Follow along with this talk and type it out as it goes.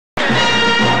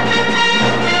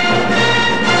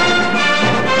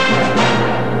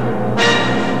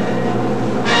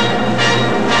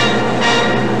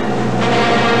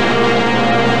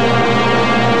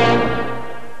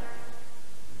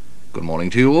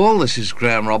to you all. This is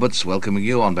Graham Roberts welcoming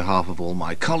you on behalf of all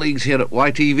my colleagues here at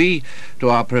YTV to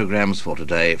our programmes for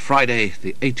today, Friday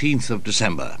the 18th of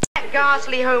December. That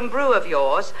ghastly home brew of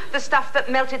yours, the stuff that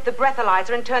melted the breathalyzer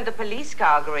and turned the police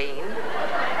car green.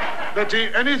 Betty,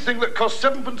 anything that costs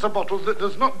 7p a bottle that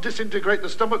does not disintegrate the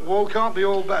stomach wall can't be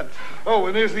all bad. Oh,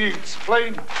 and here's the eats.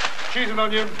 Plain, cheese and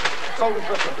onion, salt and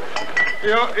pepper.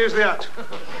 Here, here's the hat.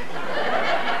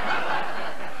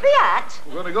 The hat?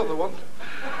 We've only got the one.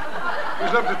 We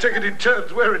shall have to take it in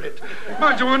turns wearing it.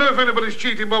 Mind you, we know if anybody's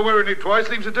cheating by wearing it twice,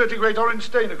 leaves a dirty great orange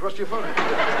stain across your forehead.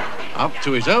 Up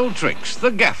to his old tricks, the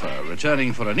Gaffer,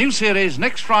 returning for a new series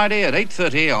next Friday at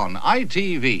 8:30 on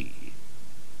ITV.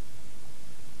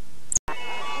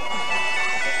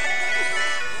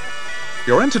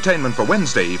 Your entertainment for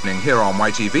Wednesday evening here on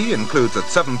YTV includes at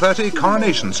 7:30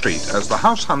 Coronation Street as the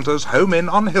House Hunters home in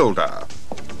on Hilda.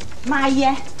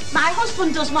 My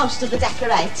husband does most of the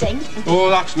decorating. Oh,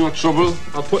 that's no trouble.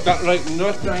 I'll put that right in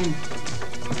no time.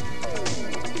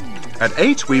 At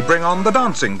 8 we bring on the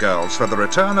Dancing Girls for the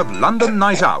return of London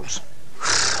Night Out.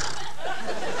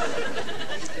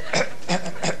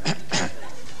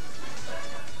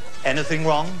 Anything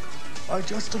wrong? I'm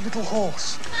just a little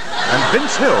hoarse. And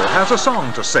Vince Hill has a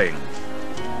song to sing.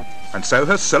 And so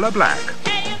has Cilla Black.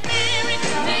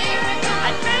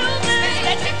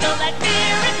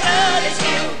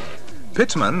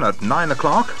 Pittman at 9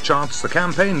 o'clock charts the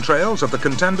campaign trails of the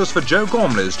contenders for Joe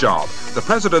Gormley's job, the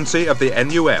presidency of the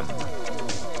NUM.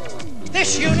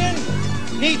 This union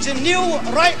needs a new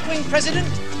right-wing president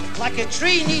like a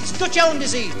tree needs Dutch elm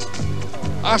disease.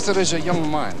 Arthur is a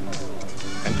young man,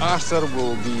 and Arthur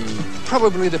will be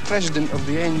probably the president of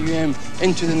the NUM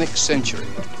into the next century.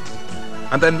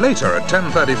 And then later at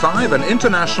 10:35, an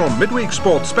international midweek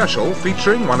sports special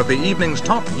featuring one of the evening's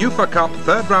top UFA Cup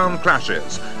third-round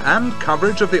clashes and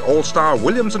coverage of the All-Star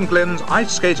Williams & Glynn's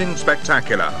Ice Skating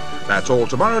Spectacular. That's all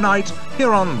tomorrow night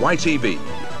here on YTV.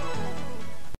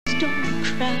 Don't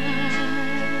cry.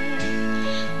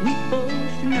 We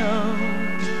both know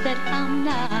that I'm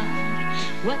not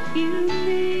what you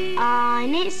need. Oh,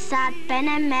 and it's sad Ben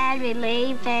and Mary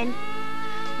leaving.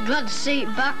 Glad to see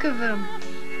it back of him.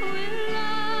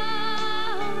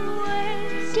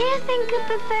 Do you think I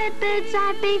prefer bird's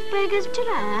eye beef burgers to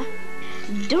that?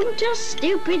 Don't ask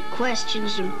stupid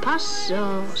questions and pass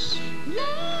sauce.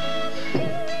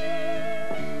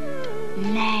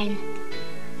 Len.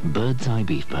 Bird's eye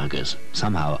beef burgers.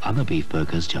 Somehow other beef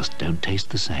burgers just don't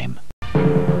taste the same.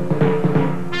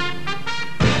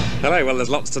 Hello, well there's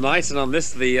lots tonight, and on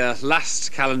this, the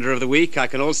last calendar of the week, I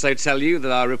can also tell you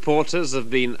that our reporters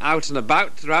have been out and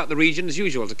about throughout the region as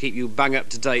usual to keep you bang up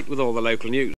to date with all the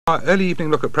local news. Our early evening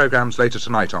look at programmes later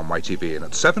tonight on YTV, and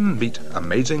at 7 meet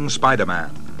Amazing Spider-Man.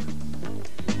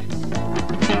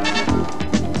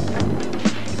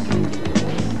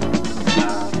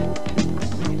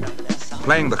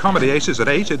 Playing the comedy aces at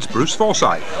 8, it's Bruce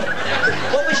Forsyth.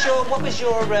 What was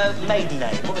your maiden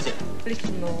name? What was it?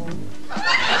 Little more.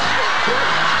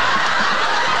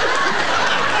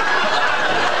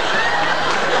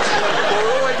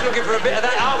 We're always looking for a bit of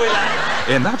that, aren't we, lad?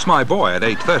 In That's My Boy at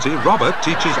 8:30, Robert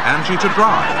teaches Angie to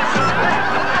drive.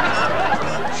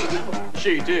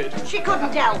 She did. She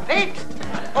couldn't help it.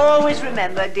 Always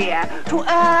remember, dear, to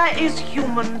err is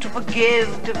human, to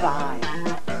forgive divine.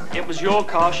 It was your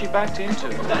car she backed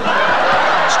into.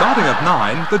 Starting at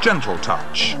 9, The Gentle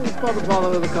Touch. Probably bother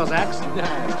with the Cossacks.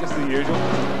 Yeah, just the usual.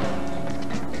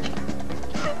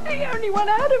 The only one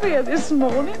out of here this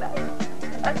morning.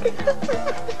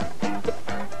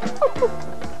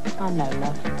 I know,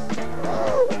 love.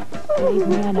 Believe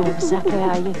me, I know exactly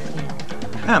how you feel.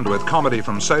 And with comedy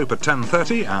from Soap at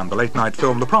 10:30 and the late-night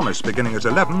film The Promise beginning at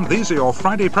 11, these are your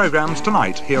Friday programmes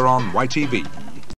tonight here on YTV.